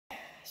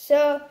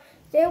So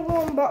they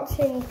were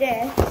unboxing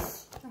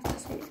this.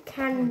 It's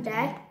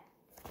candy.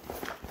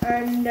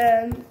 And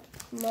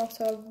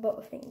also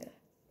Butterfinger.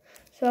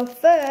 So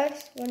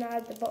first, when I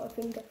had the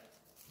Butterfinger,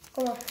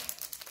 come on.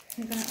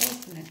 You're going to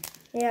open it?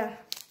 Yeah.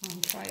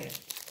 I'll try it.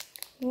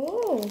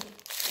 Ooh.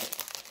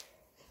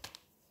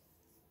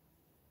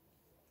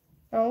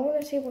 I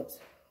want to see what's...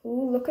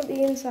 Ooh, look at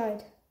the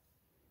inside.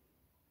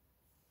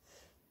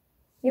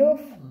 You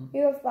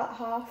have that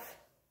half.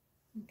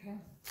 Okay.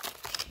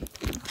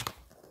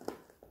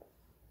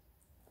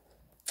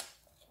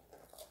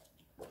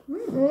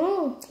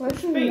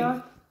 Crispy.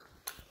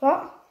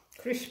 What?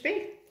 Crispy,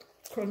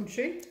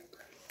 crunchy.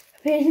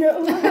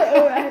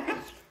 Peanut-Buttery.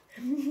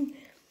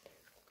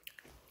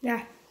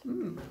 Yeah.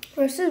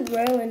 This is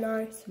really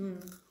nice.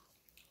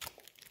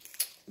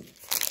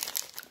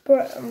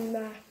 But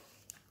there.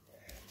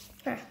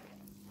 Yeah.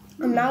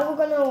 And now we're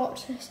gonna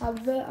watch this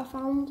advert I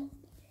found.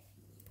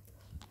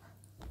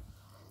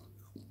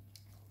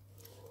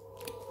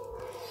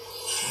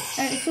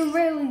 It's a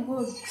really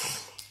good.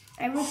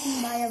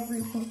 Everything by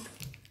everything.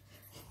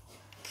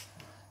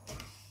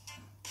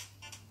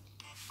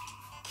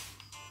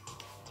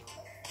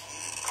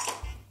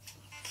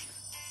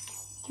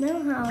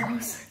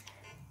 Millhouse.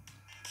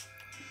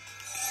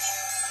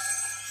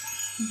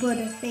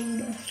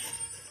 Butterfinger.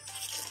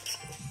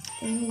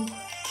 Ooh.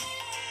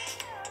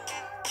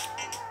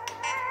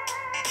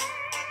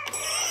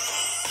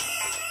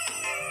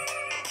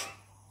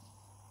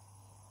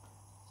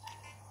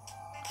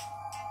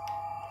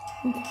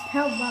 You can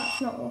tell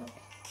that's not working.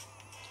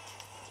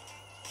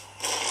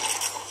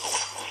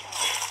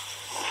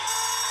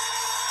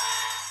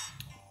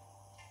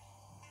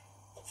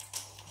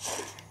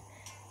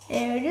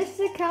 Yeah, just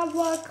a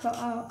cardboard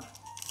cutout.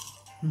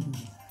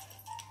 Nobody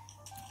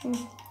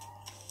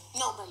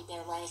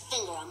better lay a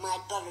finger on my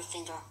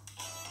Butterfinger.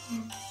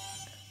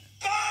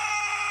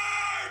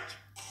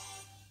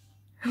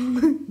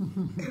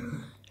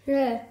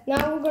 Yeah,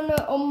 now we're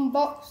gonna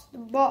unbox the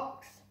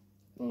box.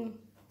 And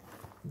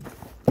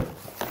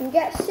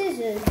get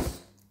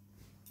scissors.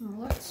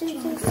 Let's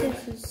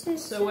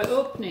Scissors. So we're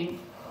opening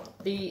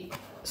the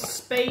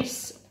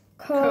Space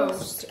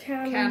Coast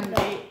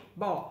candy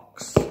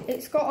box.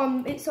 It's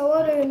got it's a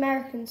lot of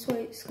American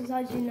sweets because,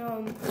 as you know,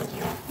 I'm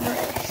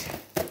British.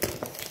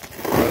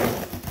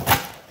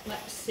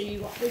 Let's see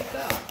what we've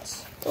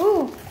got.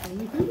 Ooh,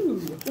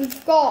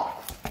 we've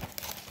got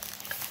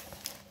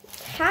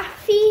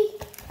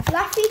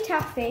Laffy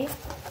Taffy,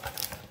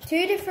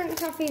 2 different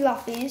Taffy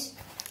Laffies.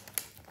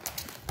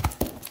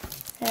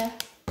 Yeah.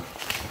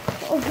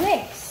 What was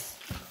this?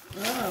 Oh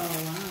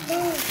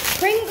wow!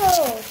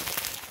 Pringles.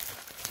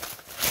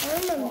 I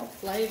remember. What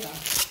flavour?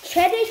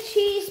 Cheddar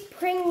cheese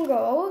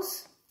Pringles.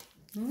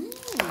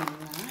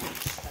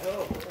 Nice.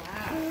 Oh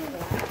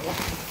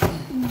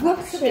wow!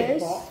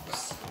 Gushers.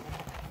 Box.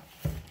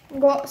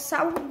 We've got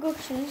sour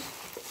gushers.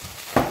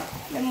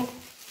 Then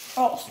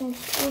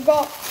we've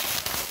got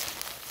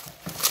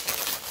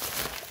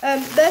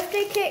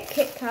birthday cake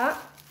Kit Kat.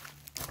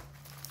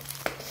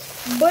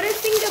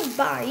 Butterfinger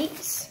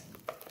bites.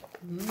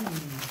 And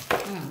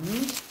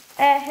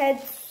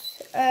Airheads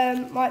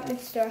white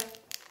mystery.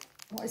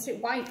 what is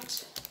it?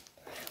 White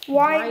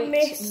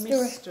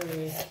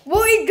mystery.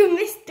 What is the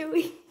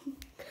mystery?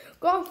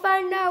 Go and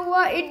find out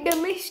what is the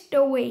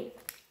mystery.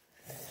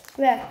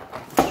 There.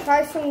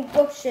 Try some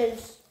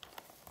gushers.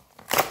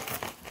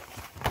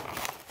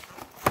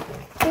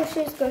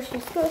 Gushers.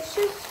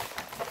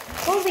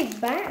 All these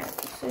bags.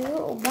 These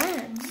little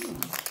bags.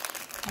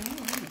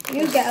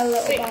 You get a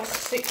little bag.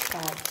 6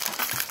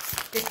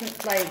 bags. Different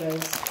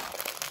flavours.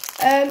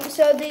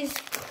 So there's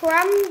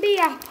cranberry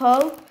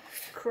apple,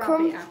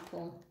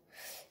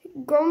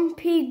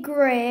 grumpy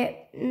grape,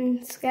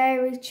 and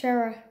scary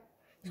cherry.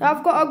 So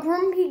I've got a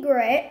grumpy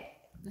grape.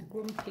 A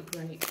grumpy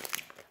grape.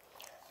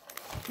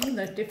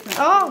 They're different.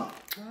 Oh,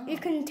 you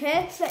can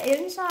taste the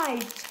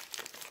inside.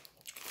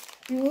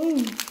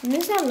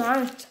 These are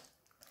nice.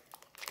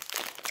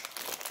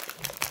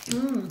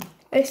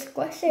 It's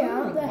squishy,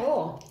 aren't they?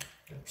 Oh,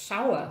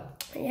 sour.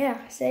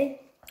 Yeah, see?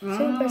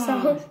 Super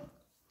sour.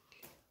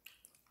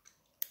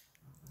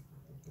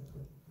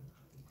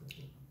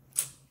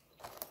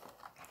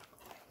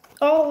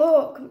 Oh,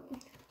 look.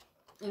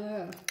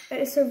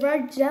 It's a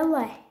red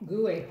jelly.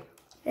 Gooey.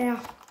 Yeah.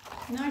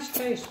 Nice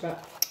taste,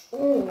 but...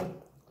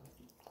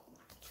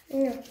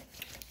 Yeah.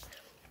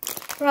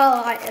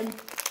 I like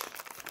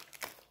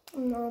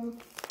them.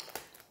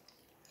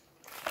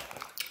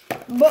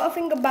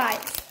 Butterfinger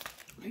bites.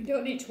 You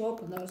don't need to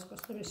open those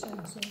because they're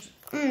sensors.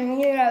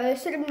 Yeah, they're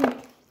sitting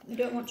You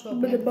don't want to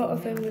open with the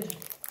anything, Butterfingers.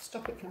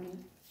 Stop it from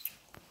you.